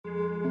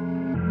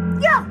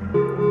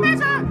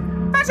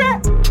Today's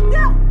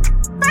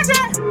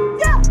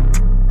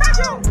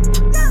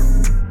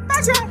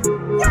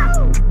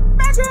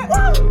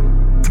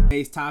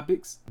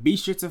topics. Be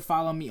sure to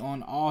follow me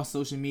on all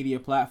social media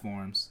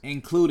platforms,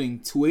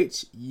 including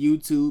Twitch,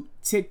 YouTube,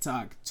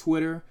 TikTok,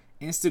 Twitter,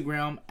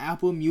 Instagram,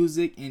 Apple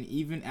Music, and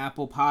even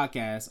Apple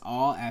Podcasts,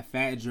 all at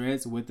Fat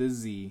Dreads with a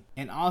Z.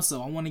 And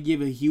also, I want to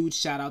give a huge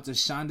shout out to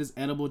Shonda's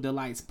Edible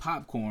Delights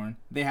Popcorn.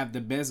 They have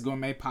the best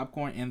gourmet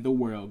popcorn in the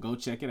world. Go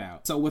check it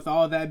out. So with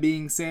all that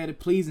being said,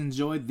 please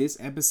enjoy this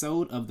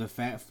episode of the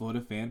Fat Florida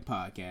Fan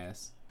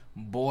Podcast.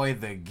 Boy,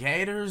 the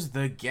Gators,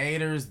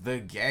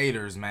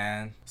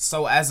 man.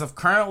 So as of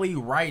currently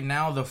right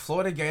now, the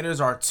Florida Gators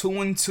are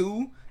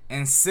 2-2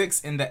 and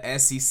 6 in the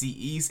SEC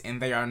East,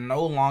 and they are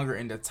no longer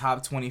in the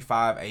top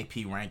 25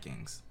 AP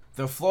rankings.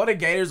 The Florida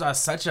Gators are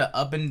such an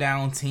up and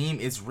down team,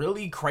 it's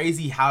really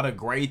crazy how to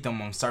grade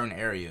them on certain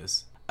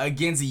areas.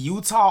 Against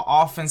Utah,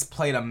 offense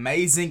played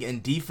amazing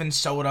and defense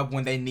showed up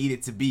when they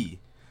needed to be.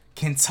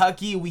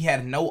 Kentucky, we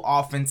had no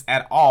offense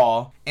at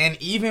all, and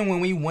even when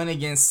we went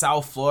against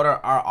South Florida,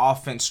 our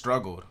offense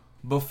struggled.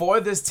 Before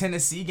this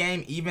Tennessee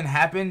game even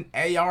happened,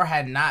 AR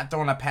had not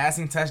thrown a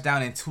passing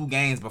touchdown in 2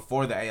 games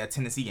before the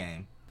Tennessee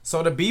game.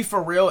 So to be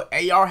for real,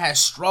 AR has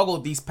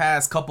struggled these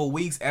past couple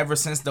weeks ever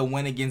since the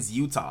win against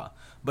Utah.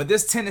 But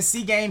this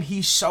Tennessee game,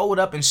 he showed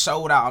up and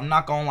showed out. I'm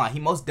not gonna lie, he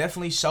most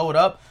definitely showed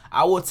up.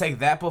 I will take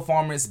that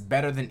performance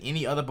better than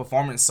any other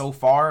performance so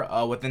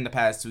far within the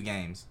past 2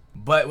 games.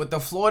 But with the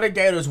Florida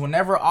Gators,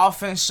 whenever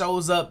offense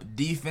shows up,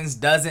 defense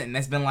doesn't, and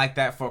it's been like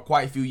that for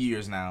quite a few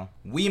years now.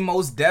 We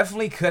most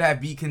definitely could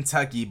have beat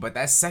Kentucky, but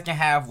that second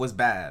half was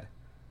bad.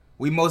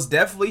 We most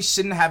definitely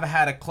shouldn't have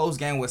had a close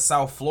game with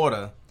South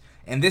Florida.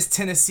 And this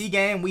Tennessee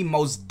game, we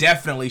most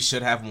definitely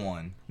should have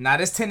won. Now,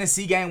 this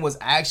Tennessee game was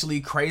actually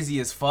crazy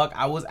as fuck.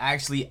 I was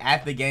actually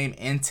at the game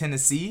in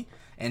Tennessee,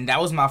 and that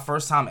was my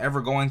first time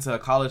ever going to a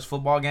college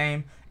football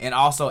game and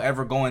also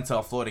ever going to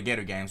a Florida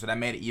Gator game, so that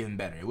made it even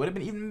better. It would have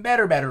been even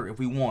better if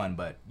we won,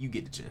 but you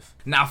get the gist.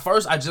 Now,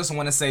 first, I just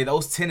want to say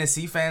those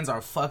Tennessee fans are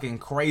fucking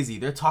crazy.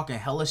 They're talking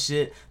hella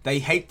shit. They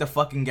hate the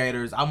fucking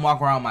Gators. I'm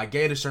walking around with my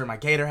Gator shirt, my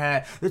Gator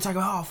hat. They're talking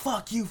about, oh,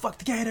 fuck you, fuck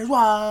the Gators, whoa,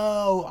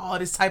 all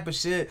this type of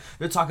shit.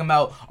 They're talking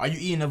about, are you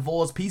eating a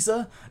Vols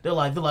pizza? They're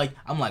like,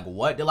 I'm like,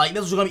 what? They're like,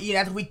 this is what you're gonna eat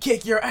after we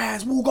kick your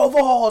ass. Woo, go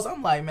Vols.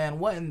 I'm like, man,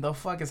 what in the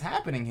fuck is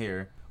happening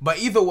here? But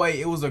either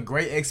way, it was a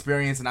great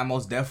experience, and I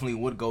most definitely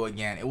would go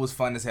again. It was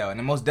fun as hell, and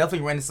I most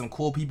definitely ran into some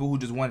cool people who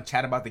just want to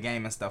chat about the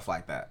game and stuff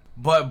like that.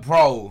 But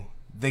bro,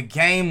 the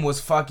game was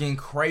fucking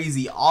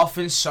crazy.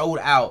 Offense showed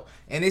out,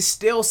 and it's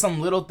still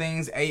some little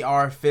things.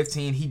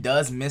 AR-15, he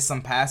does miss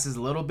some passes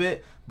a little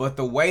bit, but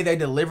the way they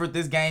delivered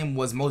this game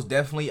was most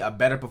definitely a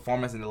better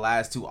performance than the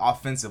last 2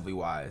 offensively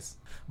wise.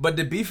 But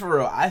to be for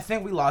real, I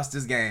think we lost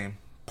this game.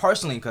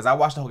 Personally, because I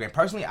watched the whole game.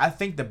 Personally, I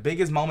think the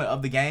biggest moment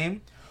of the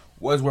game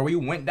was where we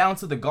went down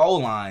to the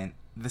goal line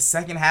the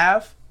second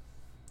half,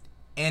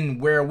 and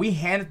where we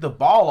handed the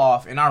ball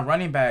off, and our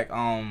running back,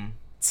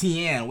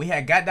 Tien, we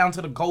had got down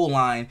to the goal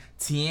line.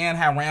 Tien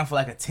had ran for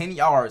like a 10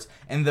 yards,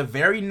 and the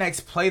very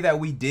next play that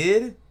we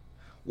did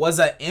was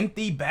an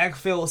empty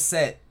backfield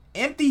set.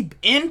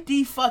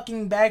 Empty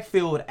fucking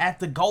backfield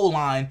at the goal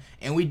line,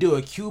 and we do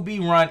a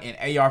QB run, and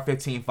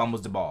AR-15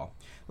 fumbles the ball.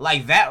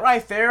 Like that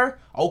right there,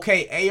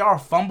 okay, AR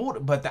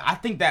fumbled, but I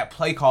think that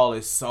play call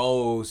is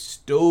so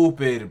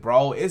stupid,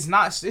 bro. It's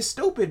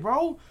stupid,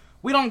 bro.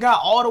 We don't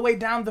got all the way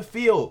down the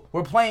field.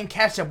 We're playing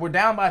catch up. We're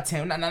down by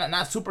 10.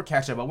 Not super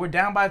catch up, but we're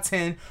down by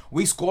 10.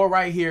 We score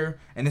right here,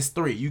 and it's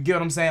 3. You get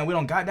what I'm saying? We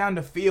don't got down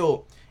the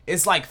field.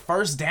 It's like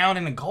first down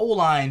in the goal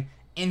line,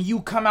 and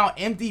you come out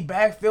empty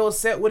backfield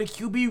set with a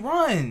QB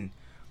run.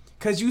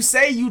 Because you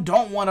say you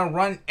don't want to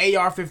run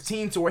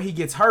AR-15 to where he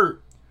gets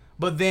hurt,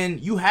 but then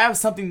you have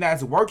something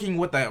that's working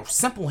with a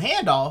simple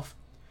handoff,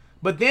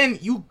 but then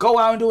you go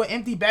out and do an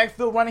empty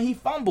backfield run and he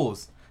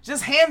fumbles.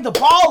 Just hand the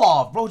ball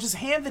off, bro. Just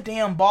hand the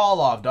damn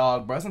ball off,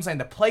 dog, bro. That's what I'm saying.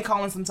 The play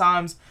calling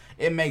sometimes,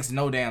 it makes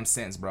no damn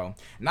sense, bro.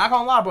 Not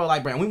gonna lie, bro.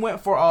 Like, bro, we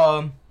went for,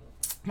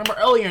 remember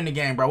earlier in the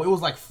game, bro, it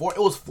was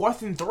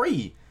 4th and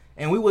 3,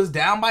 and we was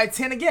down by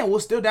 10 again. We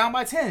was still down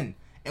by 10,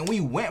 and we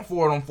went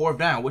for it on 4th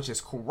down, which is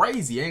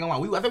crazy. I ain't gonna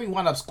lie. I think we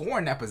wound up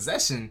scoring that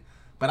possession,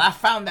 but I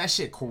found that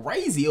shit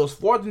crazy. It was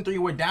 4th and 3,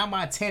 we're down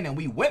by 10, and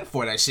we went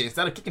for that shit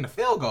instead of kicking the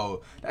field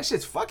goal. That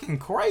shit's fucking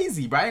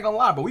crazy, bro. I ain't gonna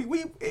lie, but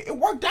it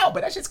worked out,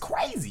 but that shit's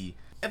crazy.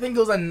 I think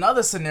there was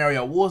another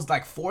scenario. It was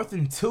like 4th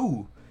and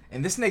 2,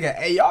 and this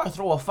nigga AR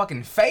throw a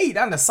fucking fade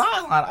down the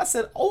sideline. I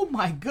said, oh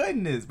my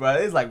goodness, bro.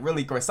 It's like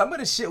really crazy. Some of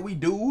the shit we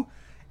do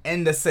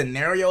and the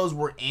scenarios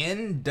we're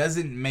in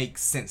doesn't make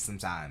sense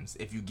sometimes,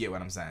 if you get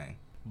what I'm saying.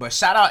 But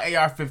shout out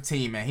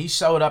AR-15, man. He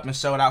showed up and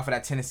showed out for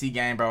that Tennessee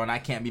game, bro, and I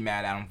can't be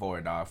mad at him for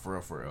it, dog.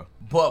 For real.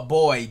 But,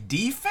 boy,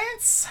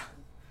 defense,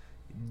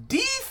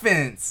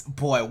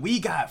 boy,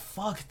 we got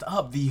fucked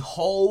up the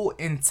whole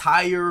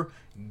entire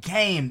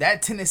game.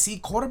 That Tennessee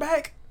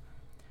quarterback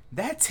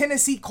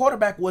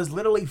was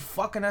literally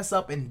fucking us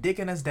up and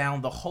dicking us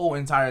down the whole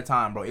entire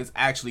time, bro. It's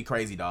actually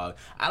crazy, dog.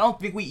 I don't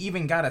think we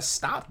even got to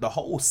stop the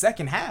whole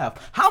second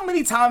half. How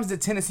many times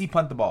did Tennessee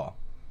punt the ball?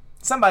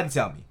 Somebody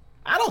tell me.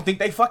 I don't think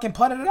they fucking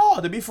punted at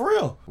all, to be for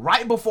real.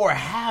 Right before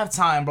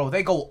halftime, bro,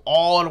 they go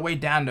all the way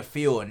down the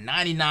field.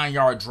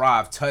 99-yard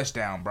drive,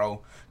 touchdown,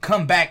 bro.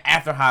 Come back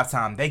after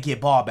halftime, they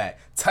get ball back.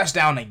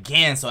 Touchdown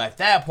again. So at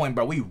that point,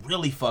 bro, we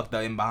really fucked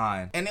up in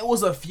behind. And it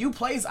was a few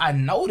plays I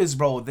noticed,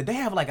 bro, that they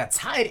have like a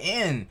tight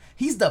end.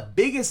 He's the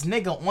biggest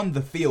nigga on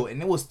the field.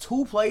 And it was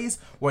 2 plays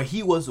where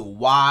he was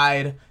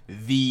wide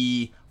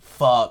the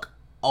fuck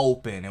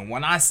open. And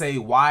when I say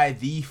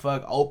wide the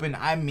fuck open,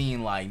 I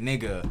mean like,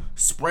 nigga,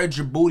 spread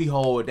your booty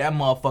hole. That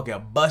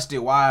motherfucker busted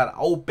wide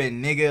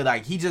open, nigga.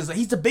 Like,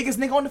 he's the biggest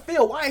nigga on the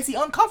field. Why is he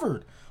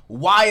uncovered?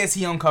 Why is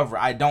he uncovered?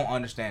 I don't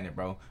understand it,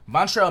 bro.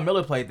 Vontrell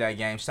Miller played that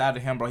game. Shout out to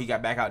him, bro. He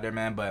got back out there,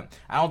 man. But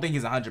I don't think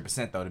he's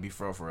 100% though, to be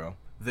for real.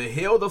 The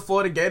hill the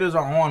Florida Gators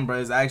are on, bro,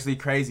 is actually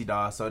crazy,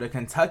 dog. So the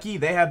Kentucky,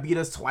 they have beat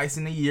us twice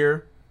in a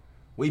year.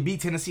 We beat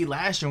Tennessee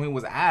last year when it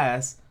was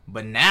ass.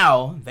 But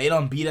now, they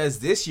done beat us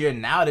this year.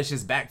 Now, it's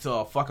just back to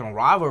a fucking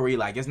rivalry.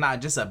 Like, it's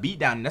not just a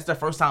beatdown. That's their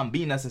first time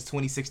beating us since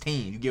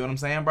 2016. You get what I'm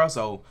saying, bro?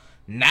 So,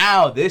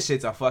 now, this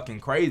shit's a fucking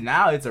crazy.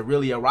 Now, it's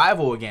really a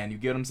rival again. You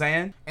get what I'm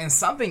saying? And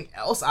something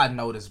else I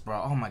noticed,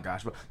 bro. Oh, my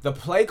gosh, bro. The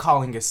play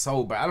calling is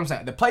so bad. I'm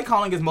saying, the play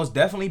calling is most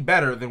definitely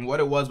better than what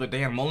it was with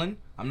Dan Mullen.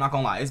 I'm not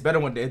gonna lie. It's better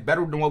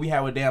than what we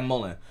had with Dan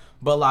Mullen.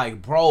 But,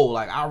 like, bro,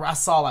 like, I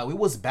saw, like, we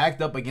was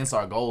backed up against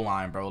our goal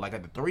line, bro. Like,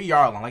 at the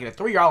 3-yard line. Like, at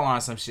the 3-yard line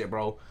or some shit,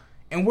 bro.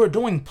 And we're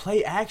doing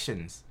play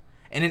actions.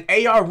 And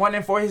an AR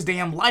running for his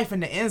damn life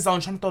in the end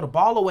zone trying to throw the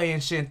ball away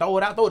and shit and throw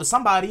it to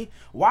somebody.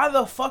 Why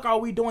the fuck are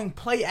we doing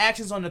play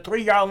actions on the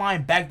 3-yard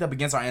line backed up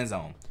against our end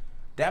zone?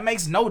 That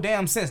makes no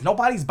damn sense.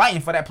 Nobody's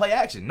biting for that play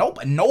action.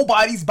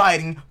 Nobody's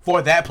biting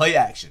for that play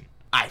action.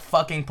 I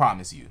fucking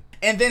promise you.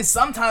 And then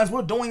sometimes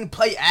we're doing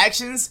play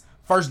actions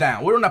first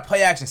down. We're doing a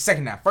play action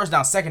second down. First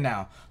down, second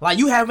down. Like,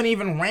 you haven't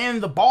even ran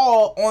the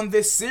ball on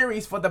this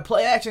series for the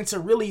play action to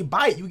really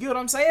bite. You get what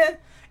I'm saying?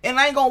 And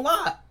I ain't gonna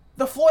lie,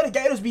 the Florida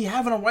Gators be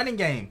having a running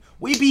game.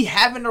 We be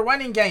having a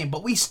running game,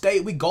 but we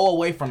go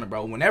away from it,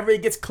 bro. Whenever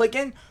it gets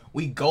clicking,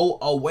 we go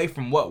away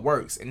from what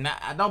works. And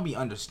I don't be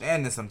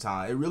understanding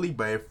sometimes. It really,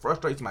 bro, it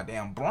frustrates my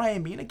damn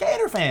brain being a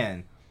Gator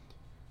fan.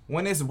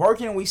 When it's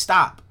working, we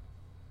stop.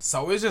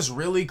 So it's just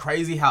really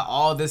crazy how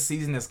all this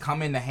season is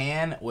coming to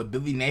hand with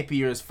Billy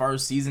Napier's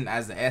first season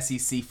as the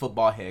SEC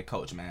football head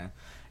coach, man.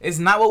 It's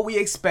not what we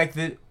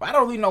expected. I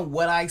don't really know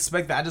what I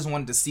expected. I just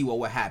wanted to see what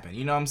would happen.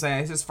 You know what I'm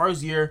saying? It's his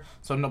first year,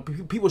 so no,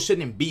 people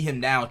shouldn't beat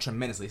him down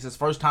tremendously. It's his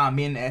first time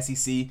being in the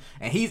SEC,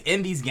 and he's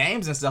in these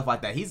games and stuff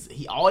like that.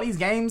 All these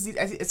games,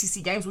 these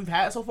SEC games we've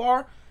had so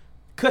far,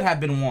 could have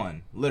been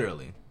won,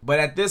 literally.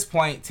 But at this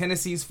point,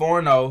 Tennessee's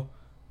 4-0.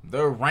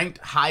 They're ranked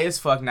high as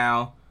fuck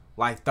now,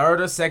 like 3rd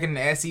or 2nd in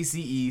the SEC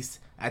East.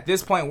 At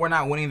this point, we're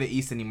not winning the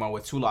East anymore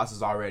with 2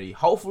 losses already.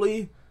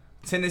 Hopefully,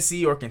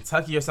 Tennessee or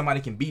Kentucky or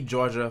somebody can beat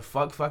Georgia.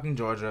 Fuck fucking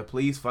Georgia.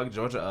 Please fuck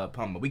Georgia up.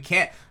 But we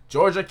can't.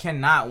 Georgia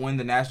cannot win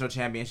the national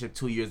championship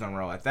 2 years in a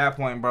row. At that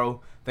point,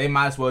 bro, they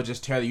might as well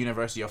just tear the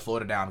University of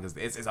Florida down because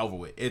it's over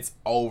with. It's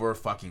over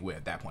fucking with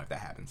at that point if that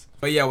happens.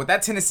 But yeah, with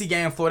that Tennessee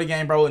game, Florida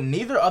game, bro,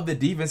 neither of the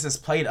defenses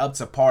played up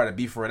to par, to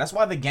be for it. That's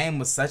why the game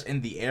was such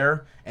in the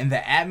air and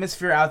the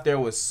atmosphere out there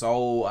was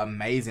so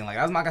amazing. Like,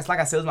 like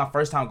I said, it was my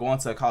first time going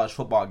to a college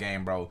football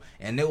game, bro,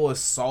 and it was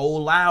so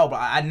loud. But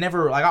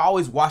I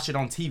always watch it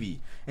on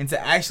TV, and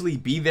to actually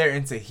be there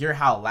and to hear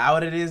how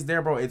loud it is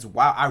there, bro, it's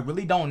wild. I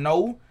really don't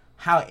know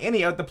how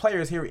any of the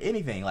players hear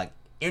anything. Like,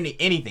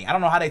 anything. I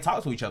don't know how they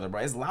talk to each other,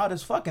 bro. It's loud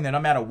as fuck, and then no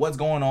matter what's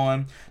going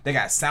on, they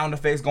got sound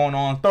effects going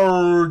on.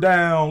 3rd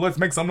down, let's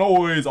make some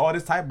noise. All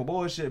this type of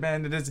bullshit,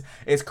 man.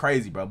 It's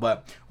crazy, bro.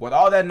 But with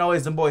all that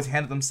noise, them boys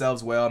handled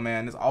themselves well,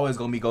 man. It's always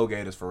gonna be Go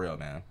Gators for real,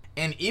 man.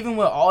 And even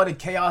with all the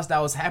chaos that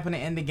was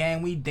happening in the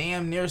game, we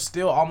damn near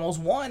still almost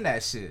won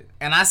that shit.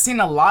 And I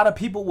seen a lot of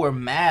people were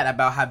mad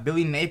about how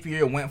Billy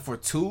Napier went for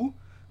 2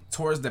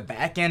 towards the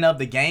back end of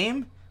the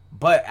game.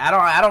 But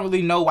I don't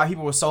really know why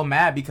people were so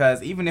mad,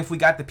 because even if we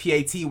got the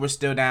PAT, we're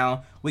still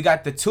down. We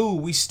got the 2,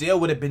 we still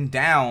would have been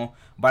down.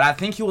 But I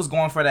think he was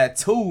going for that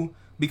 2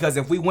 because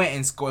if we went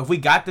and scored, if we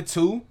got the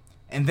 2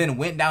 and then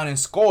went down and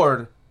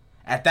scored,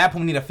 at that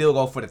point we need a field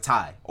goal for the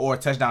tie or a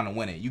touchdown to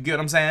win it. You get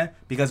what I'm saying?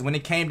 Because when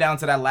it came down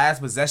to that last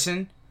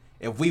possession,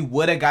 if we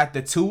would have got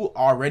the 2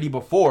 already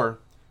before,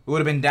 we would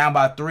have been down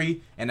by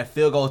 3 and the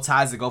field goal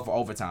ties to go for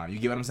overtime. You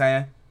get what I'm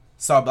saying?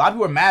 So a lot of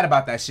people were mad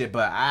about that shit,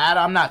 but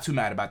I'm not too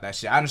mad about that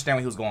shit. I understand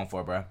what he was going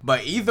for, bro.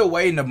 But either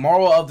way, the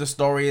moral of the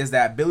story is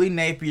that Billy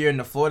Napier and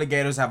the Florida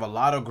Gators have a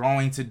lot of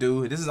growing to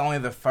do. This is only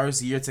the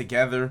first year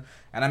together,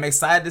 and I'm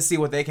excited to see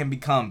what they can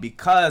become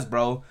because,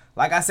 bro,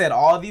 like I said,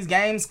 all these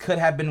games could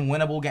have been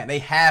winnable games. They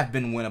have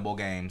been winnable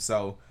games,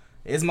 so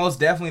it's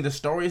most definitely, the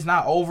story is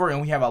not over, and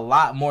we have a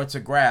lot more to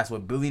grasp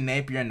with Billy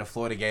Napier and the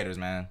Florida Gators,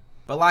 man.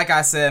 But like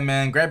I said,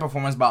 man, great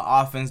performance by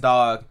offense,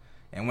 dog.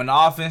 And when the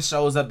offense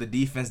shows up, the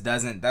defense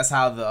doesn't. That's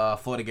how the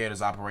Florida Gators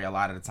operate a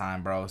lot of the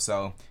time, bro.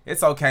 So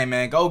it's okay,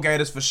 man. Go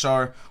Gators for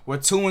sure. We're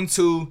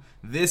 2-2.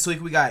 This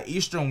week we got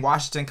Eastern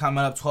Washington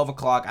coming up, 12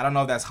 o'clock. I don't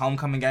know if that's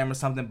homecoming game or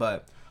something,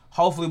 but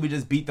hopefully we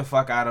just beat the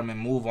fuck out of them and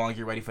move on,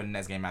 get ready for the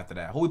next game after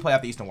that. Who we play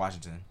after Eastern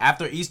Washington?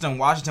 After Eastern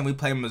Washington, we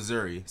play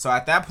Missouri. So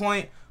at that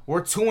point,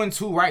 we're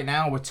 2-2 right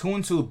now. We're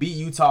 2-2, beat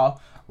Utah,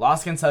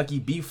 lost Kentucky,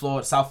 beat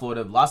Florida, South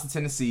Florida, lost to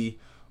Tennessee.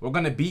 We're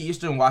going to beat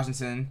Eastern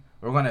Washington.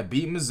 We're going to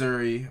beat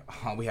Missouri.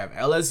 We have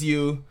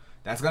LSU.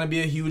 That's going to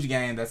be a huge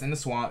game. That's in the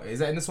Swamp. Is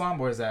that in the Swamp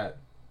or is that?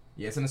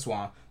 Yeah, it's in the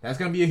Swamp. That's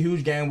going to be a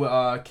huge game with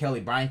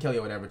Brian Kelly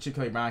or whatever. Chip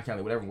Kelly, Brian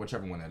Kelly,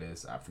 whichever one that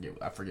is. I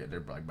forget.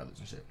 They're like brothers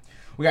and shit.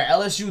 We got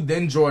LSU,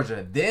 then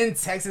Georgia, then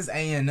Texas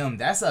A&M.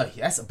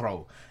 That's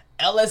bro.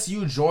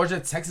 LSU, Georgia,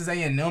 Texas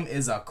A&M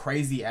is a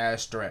crazy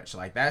ass stretch.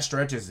 Like, that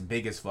stretch is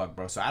big as fuck,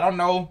 bro. So I don't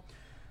know.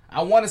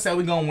 I want to say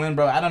we're going to win,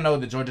 bro. I don't know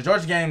the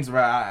Georgia games,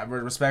 bro.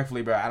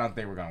 Respectfully, bro, I don't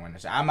think we're going to win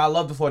this shit. I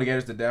love the Florida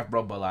Gators to death,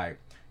 bro, but, like,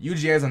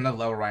 UGA is another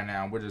level right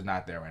now. We're just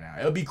not there right now.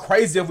 It would be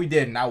crazy if we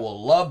did, and I will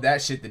love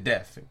that shit to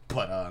death.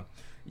 But,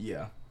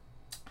 yeah.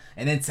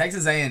 And then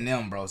Texas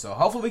A&M, bro. So,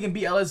 hopefully we can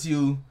beat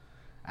LSU.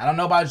 I don't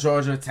know about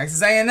Georgia.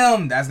 Texas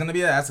A&M, that's going to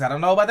be, I don't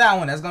know about that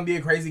one. That's going to be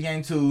a crazy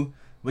game, too.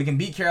 We can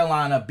beat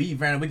Carolina, beat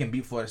Vanderbilt, we can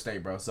beat Florida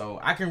State, bro.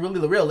 So, I can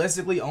really,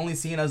 realistically, only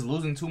seeing us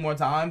losing 2 more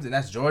times, and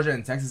that's Georgia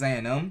and Texas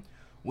A&M.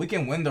 We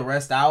can win the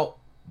rest out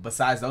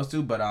besides those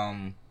 2, but,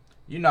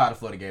 you know how the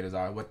Florida Gators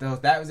are.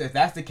 If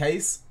that's the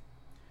case,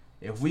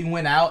 if we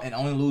win out and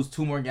only lose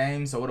 2 more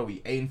games, so what are we,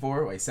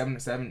 8-4? Wait,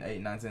 7,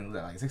 8, 9, 10,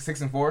 like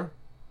 6-4?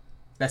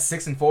 That's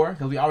 6-4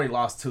 because we already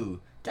lost 2.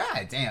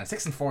 God damn,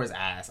 6-4 is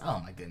ass.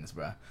 Oh my goodness,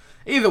 bro.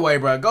 Either way,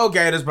 bro, go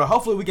Gators, bro.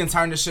 Hopefully we can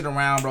turn this shit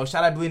around, bro.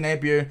 Shout out Billy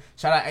Napier.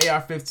 Shout out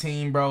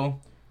AR-15, bro.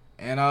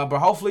 And bro,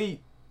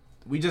 hopefully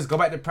we just go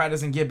back to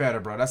practice and get better,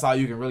 bro. That's all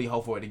you can really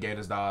hope for with the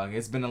Gators, dog.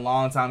 It's been a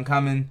long time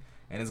coming,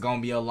 and it's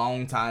gonna be a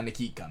long time to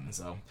keep coming.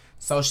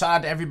 So shout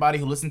out to everybody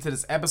who listened to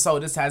this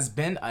episode. This has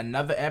been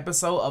another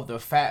episode of the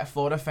Fat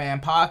Florida Fan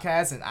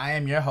Podcast, and I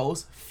am your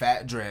host,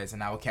 Fat Dreads,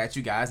 and I will catch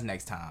you guys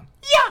next time.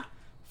 Yeah,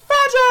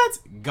 Fat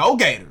Dreads, go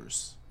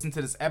Gators. Listen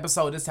to this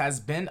episode. This has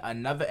been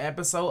another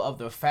episode of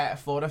the Fat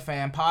Florida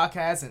Fan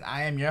Podcast, and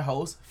I am your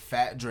host,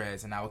 Fat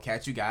Dreads, and I will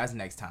catch you guys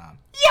next time.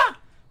 Yeah,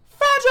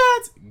 Fat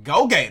Dreads,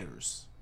 go Gators.